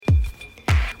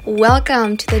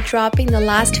Welcome to the Dropping the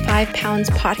Last 5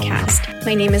 Pounds podcast.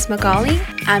 My name is Magali,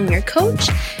 I'm your coach,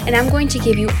 and I'm going to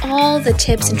give you all the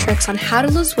tips and tricks on how to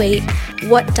lose weight,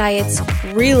 what diets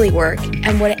really work,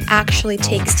 and what it actually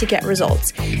takes to get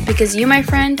results. Because you, my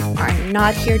friend, are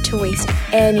not here to waste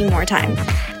any more time.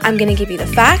 I'm going to give you the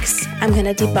facts, I'm going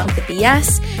to debunk the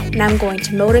BS, and I'm going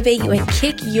to motivate you and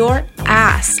kick your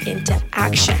ass into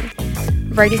action.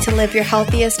 Ready to live your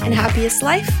healthiest and happiest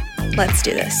life? Let's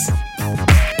do this.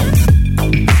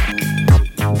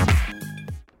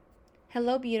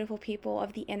 Hello, beautiful people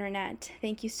of the internet.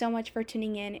 Thank you so much for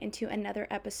tuning in into another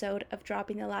episode of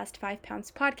Dropping the Last 5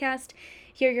 Pounds podcast.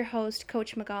 Here, your host,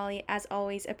 Coach Magali. As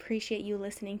always, appreciate you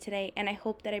listening today, and I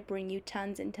hope that I bring you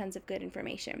tons and tons of good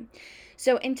information.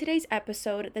 So in today's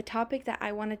episode, the topic that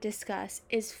I want to discuss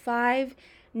is 5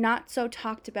 not so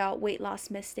talked about weight loss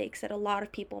mistakes that a lot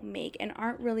of people make and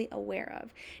aren't really aware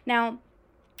of. Now,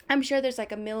 I'm sure there's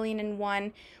like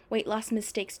 1,000,001 weight loss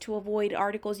mistakes to avoid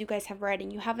articles you guys have read,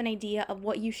 and you have an idea of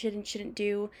what you should and shouldn't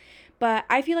do. But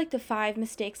I feel like the 5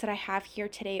 mistakes that I have here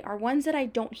today are ones that I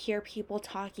don't hear people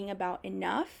talking about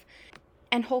enough.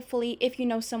 And hopefully, if you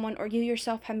know someone or you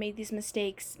yourself have made these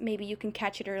mistakes, maybe you can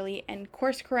catch it early and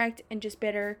course correct and just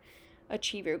better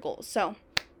achieve your goals. So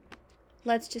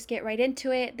let's just get right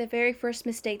into it. The very first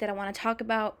mistake that I want to talk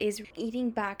about is eating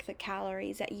back the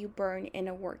calories that you burn in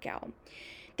a workout.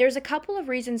 There's a couple of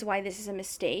reasons why this is a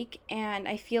mistake, and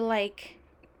I feel like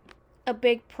a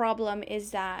big problem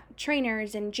is that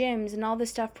trainers and gyms and all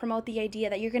this stuff promote the idea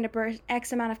that you're going to burn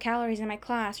X amount of calories in my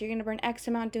class, you're going to burn X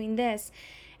amount doing this,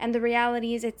 and the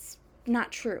reality is it's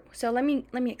not true. So let me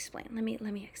explain. Let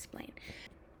me explain.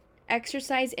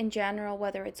 Exercise in general,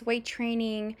 whether it's weight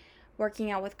training, working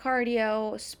out with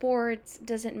cardio, sports,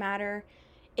 doesn't matter.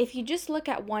 If you just look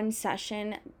at one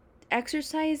session,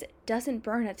 exercise doesn't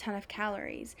burn a ton of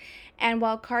calories. And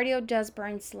while cardio does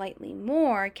burn slightly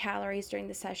more calories during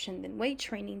the session than weight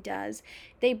training does,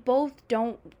 they both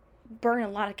don't burn a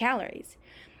lot of calories.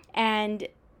 And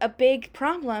a big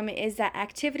problem is that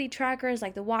activity trackers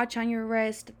like the watch on your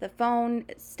wrist, the phone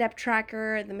step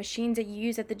tracker, the machines that you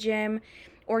use at the gym,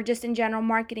 or just in general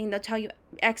marketing, they'll tell you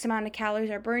X amount of calories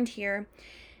are burned here.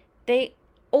 They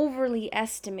overly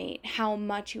estimate how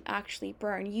much you actually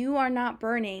burn. You are not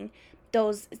burning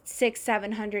those 600,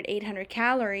 700, 800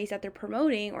 calories that they're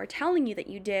promoting or telling you that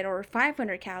you did, or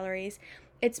 500 calories.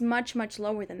 It's much, much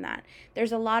lower than that.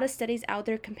 There's a lot of studies out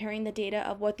there comparing the data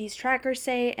of what these trackers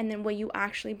say and then what you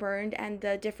actually burned, and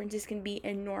the differences can be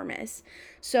enormous.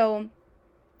 So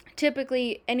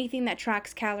typically, anything that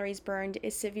tracks calories burned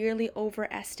is severely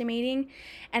overestimating,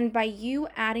 and by you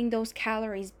adding those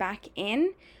calories back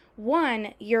in,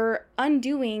 one, you're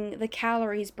undoing the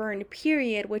calories burned,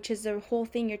 period, which is the whole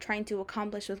thing you're trying to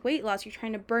accomplish with weight loss. You're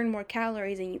trying to burn more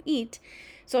calories than you eat.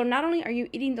 So not only are you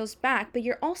eating those back, but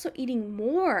you're also eating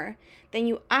more than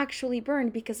you actually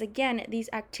burned, because again, these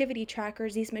activity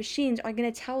trackers, these machines are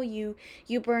going to tell you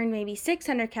you burned maybe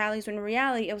 600 calories when in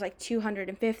reality it was like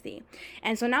 250.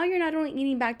 And so now you're not only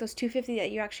eating back those 250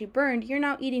 that you actually burned, you're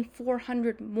now eating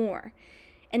 400 more.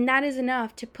 And that is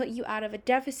enough to put you out of a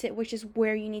deficit, which is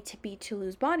where you need to be to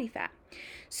lose body fat.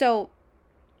 So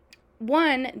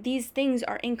one, these things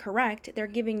are incorrect. They're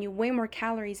giving you way more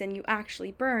calories than you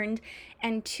actually burned.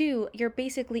 And two, you're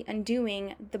basically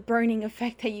undoing the burning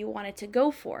effect that you wanted to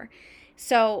go for.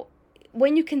 So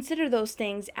when you consider those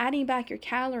things, adding back your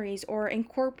calories or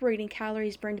incorporating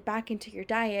calories burned back into your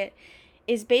diet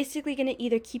is basically going to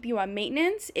either keep you on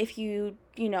maintenance if you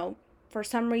for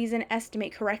some reason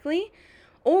estimate correctly,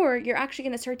 or you're actually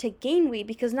going to start to gain weight,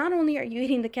 because not only are you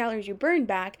eating the calories you burned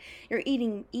back, you're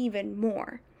eating even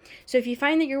more. So if you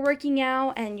find that you're working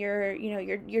out and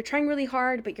you're trying really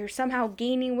hard, but you're somehow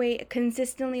gaining weight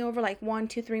consistently over like 1,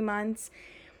 2, 3 months,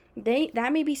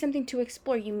 that may be something to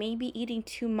explore. You may be eating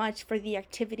too much for the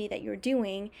activity that you're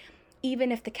doing,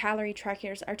 even if the calorie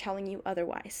trackers are telling you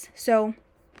otherwise. So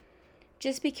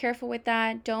just be careful with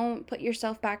that. Don't put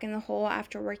yourself back in the hole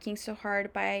after working so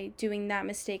hard by doing that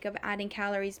mistake of adding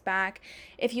calories back.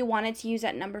 If you wanted to use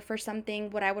that number for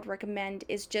something, what I would recommend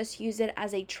is just use it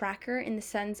as a tracker, in the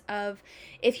sense of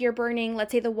if you're burning,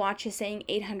 let's say the watch is saying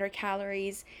 800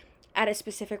 calories at a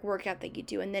specific workout that you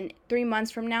do, and then 3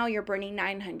 months from now you're burning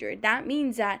 900. That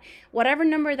means that whatever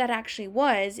number that actually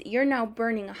was, you're now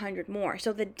burning 100 more.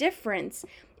 So the difference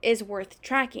is worth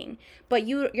tracking, but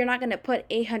you're not going to put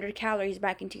 800 calories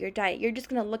back into your diet. You're just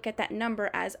going to look at that number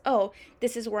as, oh,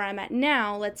 this is where I'm at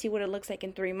now. Let's see what it looks like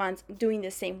in 3 months doing the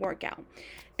same workout.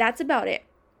 That's about it.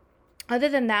 Other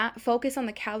than that, focus on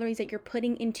the calories that you're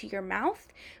putting into your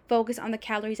mouth. Focus on the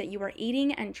calories that you are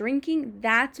eating and drinking.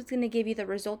 That's what's going to give you the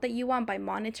result that you want by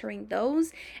monitoring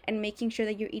those and making sure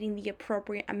that you're eating the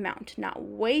appropriate amount, not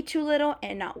way too little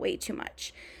and not way too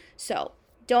much. So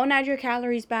don't add your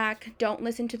calories back. Don't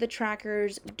listen to the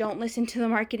trackers. Don't listen to the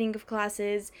marketing of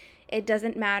classes. It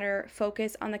doesn't matter.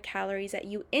 Focus on the calories that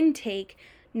you intake,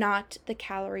 not the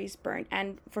calories burned.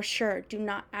 And for sure, do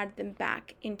not add them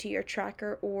back into your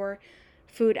tracker or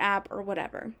food app or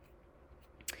whatever.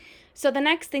 So the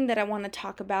next thing that I want to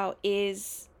talk about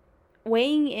is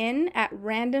weighing in at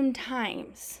random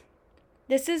times.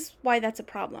 This is why that's a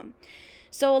problem.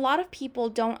 So a lot of people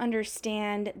don't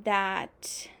understand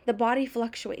that the body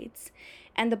fluctuates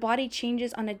and the body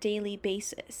changes on a daily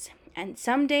basis. And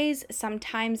some days,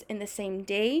 sometimes in the same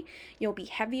day, you'll be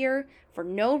heavier for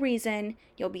no reason.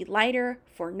 You'll be lighter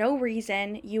for no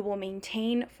reason. You will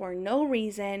maintain for no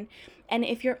reason. And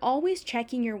if you're always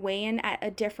checking your weigh-in at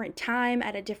a different time,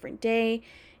 at a different day,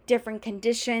 different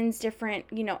conditions, different,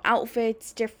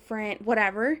 outfits, different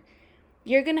whatever,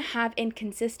 you're going to have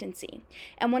inconsistency.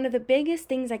 And one of the biggest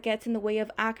things that gets in the way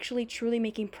of actually truly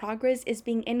making progress is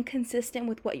being inconsistent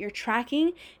with what you're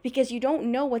tracking, because you don't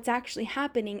know what's actually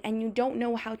happening and you don't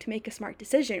know how to make a smart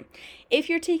decision. If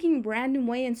you're taking random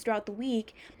weigh-ins throughout the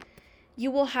week, you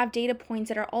will have data points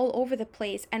that are all over the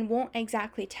place and won't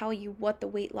exactly tell you what the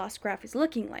weight loss graph is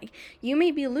looking like. You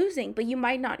may be losing, but you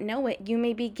might not know it. You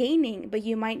may be gaining, but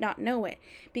you might not know it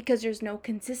because there's no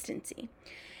consistency.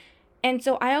 And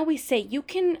so I always say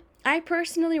I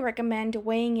personally recommend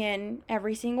weighing in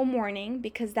every single morning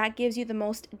because that gives you the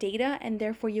most data, and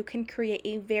therefore you can create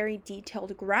a very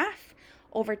detailed graph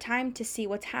over time to see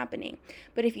what's happening.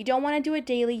 But if you don't want to do it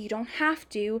daily, you don't have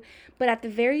to, but at the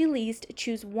very least,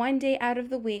 choose one day out of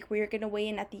the week where you're going to weigh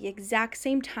in at the exact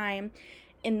same time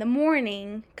in the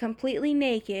morning, completely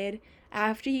naked,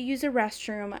 after you use a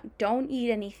restroom. Don't eat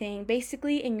anything,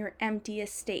 basically in your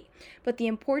emptiest state. But the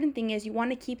important thing is you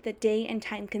want to keep the day and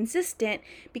time consistent,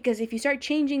 because if you start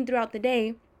changing throughout the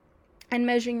day and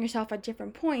measuring yourself at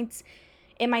different points,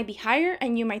 it might be higher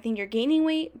and you might think you're gaining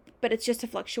weight, but it's just a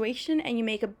fluctuation,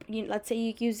 and let's say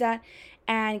you use that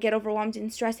and get overwhelmed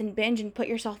and stressed and binge and put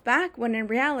yourself back, when in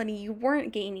reality you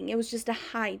weren't gaining. It was just a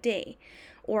high day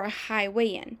or a high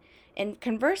weigh-in. And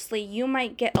conversely, you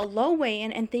might get a low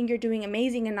weigh-in and think you're doing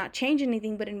amazing and not change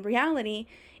anything, but in reality,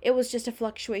 it was just a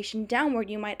fluctuation downward.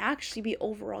 You might actually be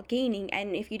overall gaining.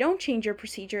 And if you don't change your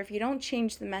procedure, if you don't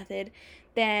change the method,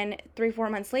 then 3-4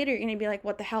 months later, you're going to be like,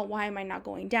 what the hell, why am I not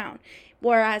going down?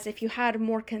 Whereas if you had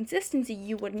more consistency,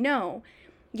 you would know,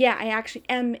 yeah, I actually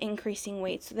am increasing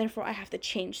weight, so therefore I have to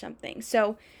change something.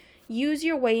 So use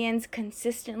your weigh-ins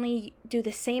consistently. Do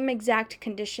the same exact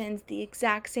conditions, the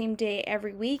exact same day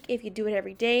every week. If you do it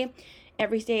every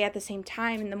day at the same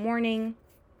time in the morning,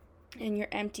 in your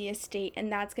emptiest state, and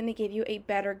that's going to give you a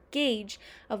better gauge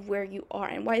of where you are.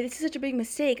 And why this is such a big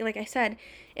mistake, like I said,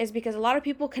 is because a lot of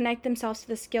people connect themselves to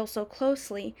the scale so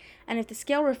closely, and if the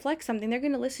scale reflects something, they're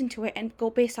going to listen to it and go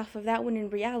based off of that, when in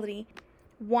reality,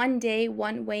 one day,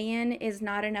 one weigh-in is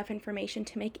not enough information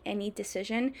to make any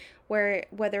decision,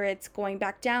 whether it's going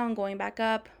back down, going back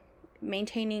up,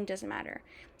 maintaining, doesn't matter.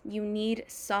 You need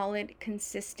solid,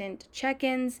 consistent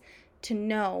check-ins to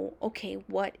know, okay,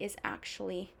 what is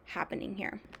actually happening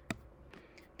here.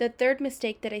 The third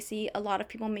mistake that I see a lot of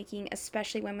people making,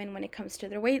 especially women, when it comes to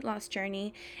their weight loss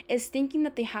journey, is thinking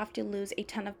that they have to lose a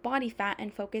ton of body fat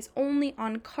and focus only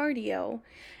on cardio,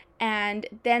 and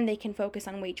then they can focus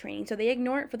on weight training. So they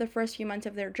ignore it for the first few months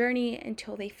of their journey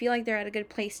until they feel like they're at a good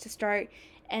place to start,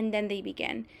 and then they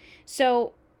begin.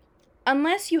 So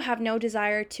unless you have no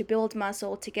desire to build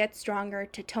muscle, to get stronger,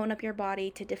 to tone up your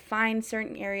body, to define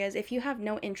certain areas, if you have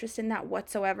no interest in that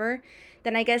whatsoever,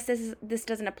 then I guess this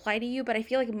doesn't apply to you. But I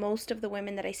feel like most of the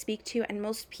women that I speak to, and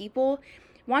most people,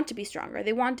 want to be stronger.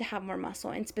 They want to have more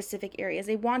muscle in specific areas.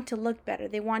 They want to look better.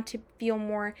 They want to feel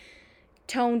more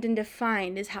toned and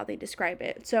defined, is how they describe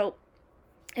it. So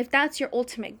if that's your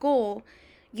ultimate goal,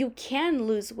 you can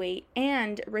lose weight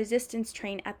and resistance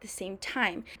train at the same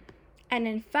time. And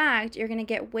in fact, you're going to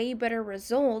get way better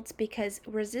results, because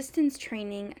resistance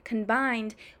training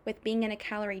combined with being in a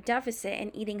calorie deficit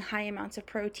and eating high amounts of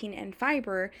protein and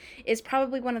fiber is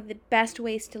probably one of the best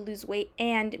ways to lose weight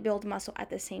and build muscle at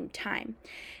the same time.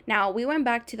 Now, we went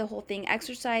back to the whole thing.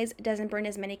 Exercise doesn't burn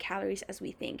as many calories as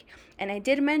we think. And I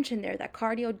did mention there that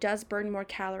cardio does burn more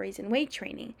calories than weight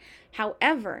training.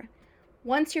 However,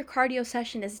 once your cardio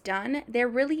session is done, there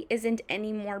really isn't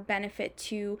any more benefit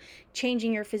to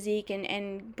changing your physique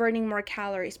and burning more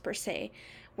calories per se.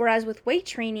 Whereas with weight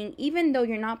training, even though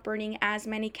you're not burning as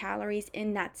many calories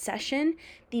in that session,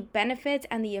 the benefits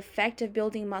and the effect of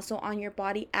building muscle on your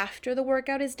body after the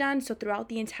workout is done, so throughout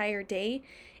the entire day,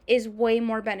 is way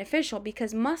more beneficial,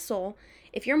 because muscle,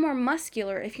 if you're more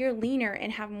muscular, if you're leaner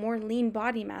and have more lean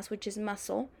body mass, which is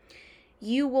muscle,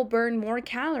 you will burn more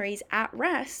calories at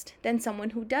rest than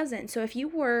someone who doesn't. So if you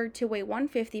were to weigh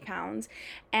 150 pounds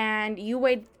and you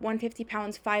weighed 150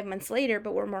 pounds 5 months later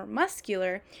but were more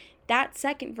muscular, that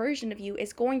second version of you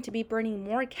is going to be burning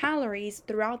more calories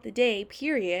throughout the day,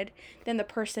 period, than the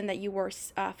person that you were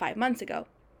 5 months ago.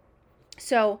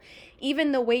 So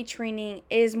even though weight training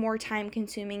is more time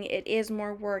consuming, it is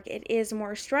more work, it is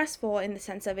more stressful in the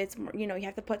sense of it's more, you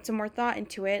have to put some more thought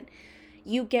into it,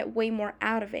 you get way more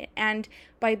out of it. And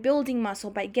by building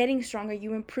muscle, by getting stronger,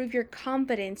 you improve your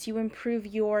confidence, you improve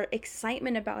your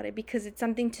excitement about it, because it's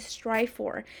something to strive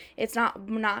for. It's not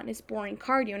monotonous, boring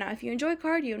cardio. Now, if you enjoy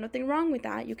cardio, nothing wrong with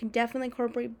that. You can definitely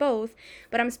incorporate both,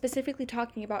 but I'm specifically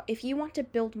talking about if you want to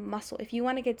build muscle, if you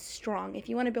want to get strong, if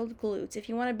you want to build glutes, if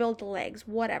you want to build legs,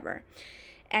 whatever,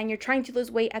 and you're trying to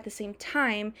lose weight at the same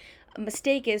time, a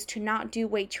mistake is to not do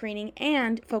weight training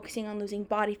and focusing on losing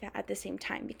body fat at the same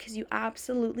time, because you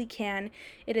absolutely can.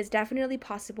 It is definitely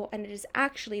possible, and it is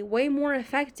actually way more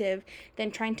effective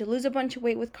than trying to lose a bunch of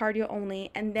weight with cardio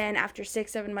only and then after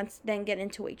 6-7 months then get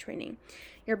into weight training.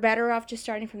 You're better off just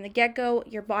starting from the get-go.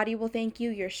 Your body will thank you,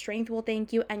 your strength will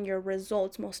thank you, and your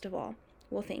results, most of all,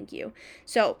 will thank you.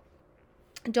 So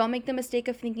don't make the mistake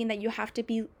of thinking that you have to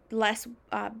be less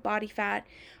body fat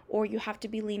or you have to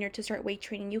be leaner to start weight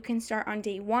training. You can start on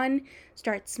day one,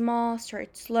 start small,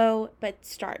 start slow, but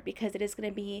start, because it is going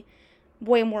to be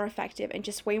way more effective and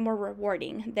just way more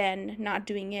rewarding than not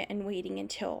doing it and waiting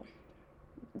until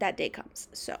that day comes.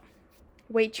 So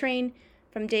weight train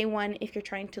from day one if you're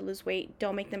trying to lose weight.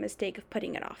 Don't make the mistake of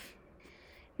putting it off.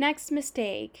 Next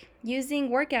mistake, using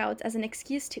workouts as an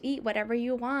excuse to eat whatever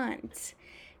you want.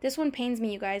 This one pains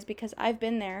me, you guys, because I've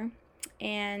been there,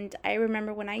 and I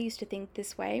remember when I used to think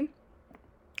this way,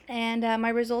 and my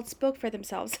results spoke for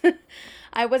themselves.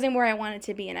 I wasn't where I wanted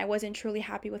to be, and I wasn't truly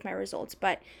happy with my results,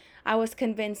 but I was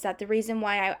convinced that the reason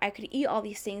why I could eat all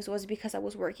these things was because I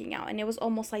was working out, and it was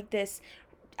almost like this,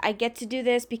 I get to do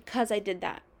this because I did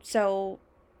that, so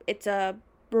it's a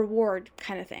reward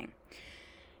kind of thing.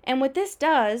 And what this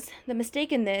does, the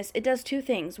mistake in this, it does two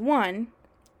things. One,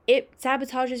 it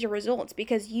sabotages your results,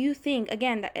 because you think,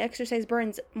 again, that exercise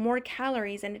burns more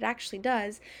calories than it actually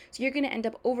does. So you're going to end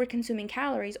up over-consuming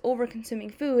calories,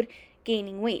 over-consuming food,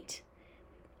 gaining weight.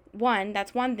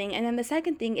 That's one thing. And then the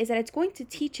second thing is that it's going to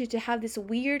teach you to have this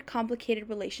weird, complicated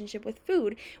relationship with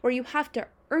food where you have to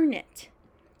earn it.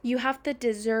 You have to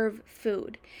deserve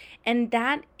food. And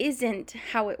that isn't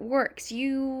how it works.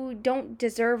 You don't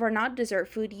deserve or not deserve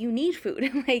food. You need food.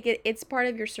 It's part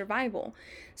of your survival.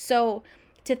 So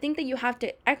to think that you have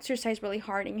to exercise really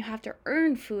hard and you have to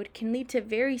earn food can lead to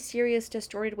very serious,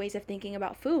 distorted ways of thinking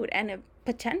about food, and it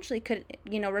potentially could,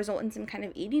 result in some kind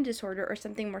of eating disorder or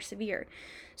something more severe.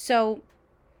 So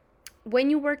when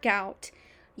you work out,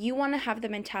 you want to have the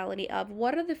mentality of,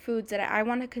 what are the foods that I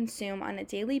want to consume on a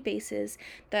daily basis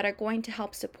that are going to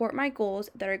help support my goals,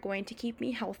 that are going to keep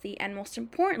me healthy, and most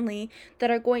importantly,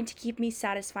 that are going to keep me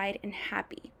satisfied and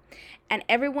happy. And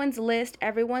everyone's list,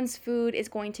 everyone's food is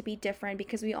going to be different,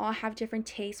 because we all have different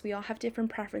tastes, we all have different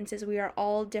preferences, we are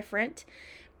all different.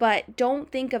 But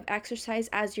don't think of exercise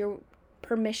as your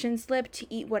permission slip to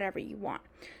eat whatever you want.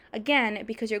 Again,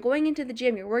 because you're going into the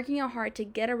gym, you're working out hard to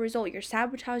get a result, you're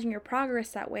sabotaging your progress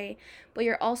that way, but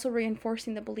you're also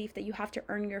reinforcing the belief that you have to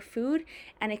earn your food,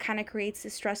 and it kind of creates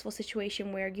this stressful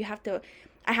situation where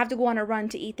I have to go on a run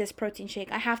to eat this protein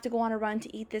shake, I have to go on a run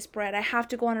to eat this bread, I have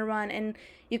to go on a run, and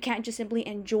you can't just simply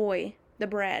enjoy the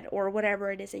bread or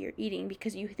whatever it is that you're eating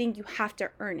because you think you have to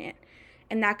earn it,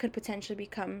 and that could potentially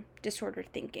become disordered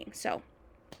thinking. So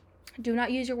do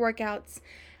not use your workouts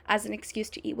as an excuse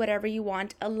to eat whatever you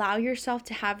want. Allow yourself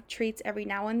to have treats every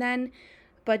now and then,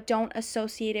 but don't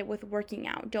associate it with working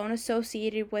out. Don't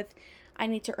associate it with, I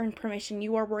need to earn permission.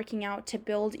 You are working out to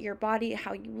build your body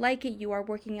how you like it. You are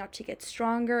working out to get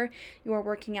stronger. You are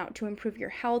working out to improve your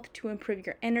health, to improve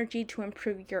your energy, to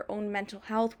improve your own mental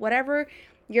health, whatever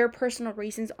your personal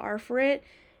reasons are for it.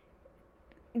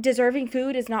 Deserving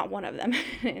food is not one of them,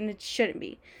 and it shouldn't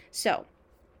be. So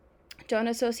don't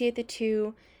associate the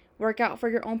two. Work out for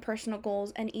your own personal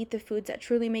goals and eat the foods that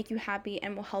truly make you happy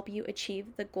and will help you achieve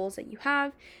the goals that you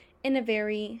have in a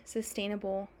very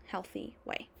sustainable, healthy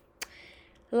way.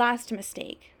 Last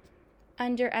mistake,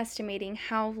 underestimating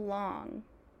how long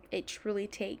it truly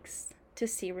takes to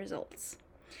see results.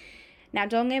 Now,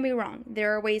 don't get me wrong.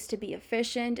 There are ways to be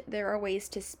efficient. There are ways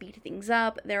to speed things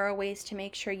up. There are ways to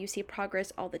make sure you see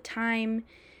progress all the time.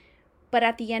 But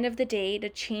at the end of the day, to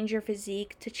change your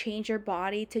physique, to change your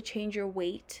body, to change your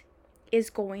weight is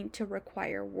going to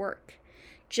require work.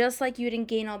 Just like you didn't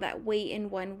gain all that weight in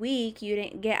 1 week, you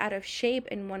didn't get out of shape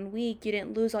in 1 week, you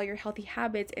didn't lose all your healthy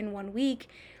habits in 1 week,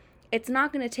 it's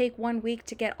not going to take 1 week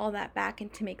to get all that back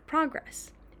and to make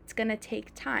progress. It's going to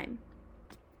take time.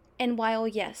 And while,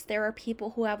 yes, there are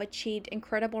people who have achieved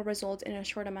incredible results in a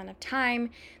short amount of time,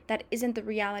 that isn't the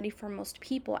reality for most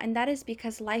people. And that is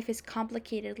because life is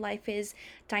complicated. Life is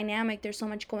dynamic. There's so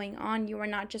much going on. You are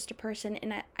not just a person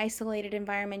in an isolated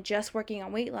environment just working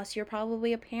on weight loss. You're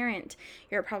probably a parent.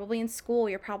 You're probably in school.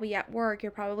 You're probably at work.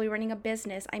 You're probably running a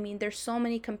business. I mean, there's so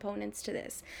many components to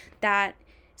this that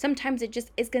sometimes it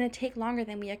just is going to take longer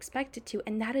than we expect it to,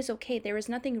 and that is okay. There is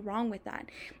nothing wrong with that.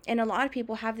 And a lot of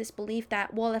people have this belief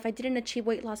that, well, if I didn't achieve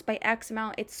weight loss by X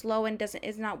amount, it's slow and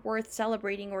is not worth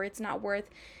celebrating, or it's not worth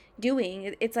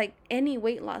doing. It's like any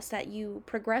weight loss that you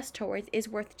progress towards is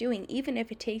worth doing, even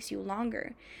if it takes you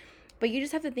longer. But you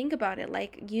just have to think about it.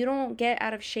 Like, you don't get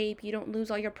out of shape. You don't lose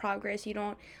all your progress. You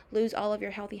don't lose all of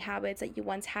your healthy habits that you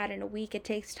once had in a week. It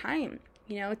takes time.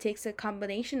 It takes a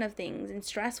combination of things and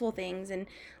stressful things and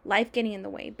life getting in the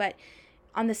way. But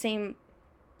on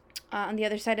the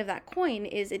other side of that coin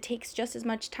is it takes just as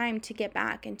much time to get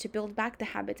back and to build back the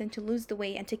habits and to lose the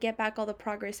weight and to get back all the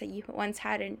progress that you once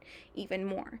had and even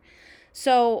more.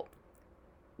 So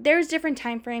there's different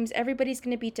time frames. Everybody's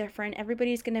going to be different.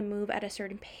 Everybody's going to move at a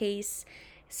certain pace.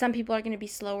 Some people are going to be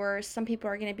slower. Some people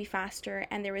are going to be faster.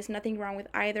 And there is nothing wrong with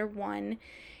either one.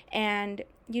 And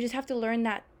you just have to learn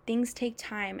that things take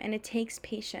time and it takes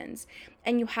patience,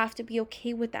 and you have to be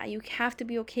okay with that. You have to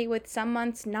be okay with some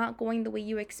months not going the way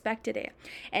you expected it,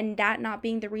 and that not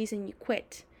being the reason you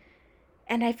quit.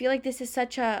 And I feel like this is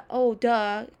such a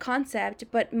concept,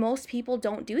 but most people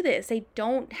don't do this. They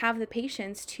don't have the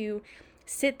patience to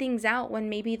sit things out when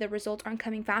maybe the results aren't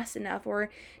coming fast enough,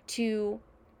 or to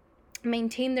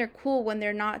maintain their cool when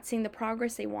they're not seeing the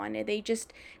progress they wanted. They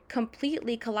just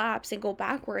completely collapse and go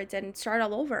backwards and start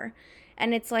all over.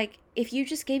 And it's like, if you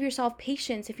just gave yourself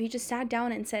patience, if you just sat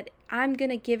down and said, I'm going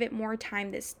to give it more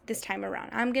time this time around.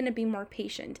 I'm going to be more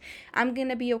patient. I'm going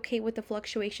to be okay with the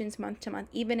fluctuations month to month,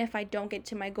 even if I don't get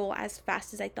to my goal as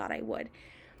fast as I thought I would.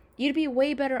 You'd be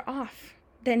way better off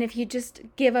than if you just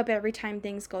give up every time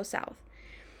things go south.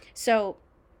 So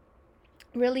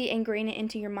really ingrain it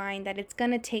into your mind that it's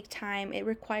going to take time. It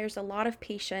requires a lot of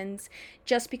patience.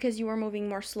 Just because you are moving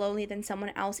more slowly than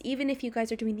someone else, even if you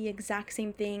guys are doing the exact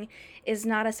same thing, is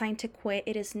not a sign to quit.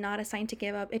 It is not a sign to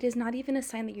give up. It is not even a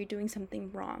sign that you're doing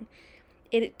something wrong.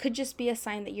 It could just be a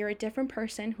sign that you're a different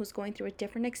person who's going through a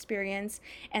different experience,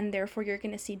 and therefore you're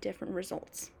going to see different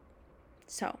results.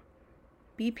 So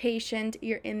be patient.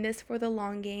 You're in this for the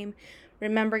long game.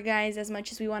 Remember, guys, as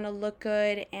much as we want to look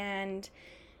good and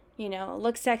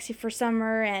look sexy for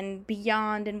summer and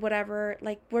beyond and whatever,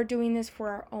 like, we're doing this for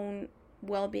our own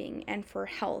well-being and for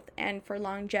health and for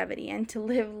longevity and to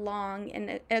live long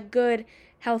and a good,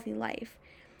 healthy life.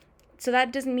 So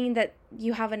that doesn't mean that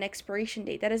you have an expiration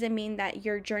date. That doesn't mean that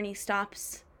your journey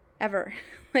stops ever.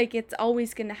 Like, it's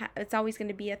always going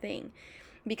to be a thing.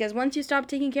 Because once you stop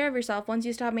taking care of yourself, once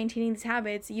you stop maintaining these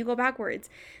habits, you go backwards.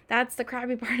 That's the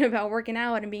crappy part about working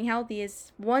out and being healthy,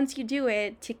 is once you do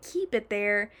it, to keep it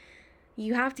there,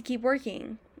 you have to keep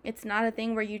working. It's not a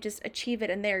thing where you just achieve it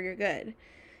and there you're good.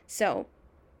 So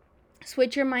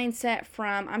switch your mindset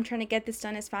from, I'm trying to get this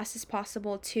done as fast as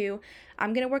possible, to,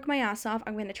 I'm going to work my ass off.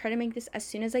 I'm going to try to make this as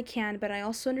soon as I can, but I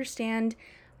also understand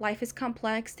life is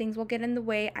complex. Things will get in the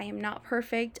way. I am not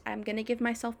perfect. I'm going to give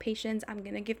myself patience. I'm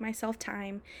going to give myself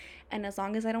time. And as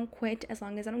long as I don't quit, as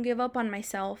long as I don't give up on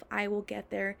myself, I will get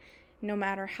there no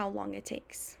matter how long it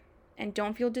takes. And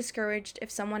don't feel discouraged if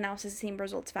someone else has the same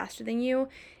results faster than you.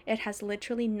 It has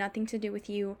literally nothing to do with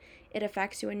you. It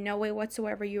affects you in no way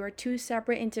whatsoever. You are two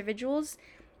separate individuals.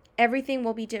 Everything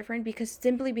will be different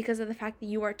simply because of the fact that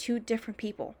you are two different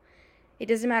people. It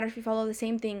doesn't matter if you follow the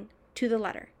same thing to the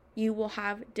letter. You will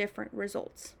have different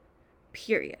results.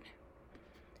 Period.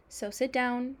 So sit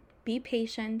down, be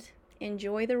patient,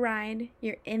 enjoy the ride.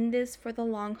 You're in this for the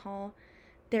long haul.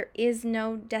 There is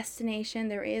no destination.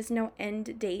 There is no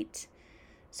end date.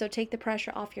 So take the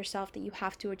pressure off yourself that you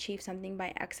have to achieve something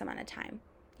by X amount of time.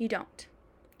 You don't.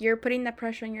 You're putting that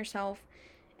pressure on yourself,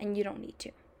 and you don't need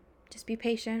to. Just be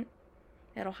patient.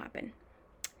 It'll happen.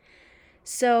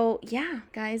 So yeah,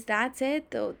 guys, that's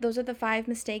it. Those are the 5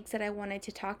 mistakes that I wanted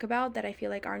to talk about that I feel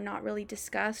like are not really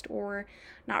discussed or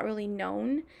not really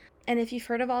known. And if you've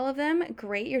heard of all of them,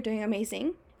 great, you're doing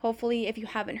amazing. Hopefully, if you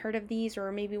haven't heard of these,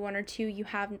 or maybe one or two, you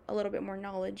have a little bit more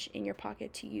knowledge in your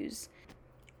pocket to use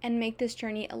and make this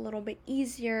journey a little bit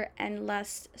easier and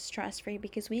less stress-free,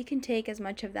 because we can take as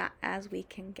much of that as we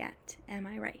can get. Am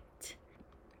I right?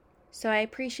 So I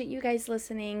appreciate you guys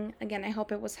listening. Again, I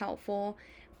hope it was helpful.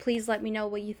 Please let me know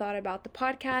what you thought about the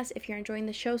podcast. If you're enjoying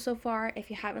the show so far, if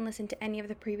you haven't listened to any of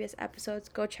the previous episodes,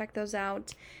 go check those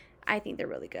out. I think they're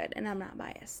really good, and I'm not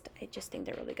biased. I just think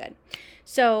they're really good.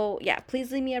 So yeah,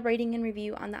 please leave me a rating and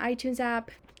review on the iTunes app.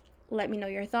 Let me know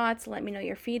your thoughts. Let me know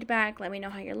your feedback. Let me know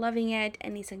how you're loving it.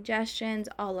 Any suggestions,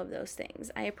 all of those things.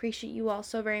 I appreciate you all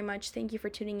so very much. Thank you for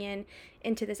tuning in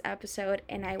into this episode,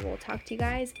 and I will talk to you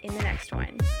guys in the next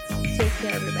one. Take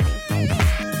care,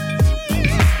 everybody.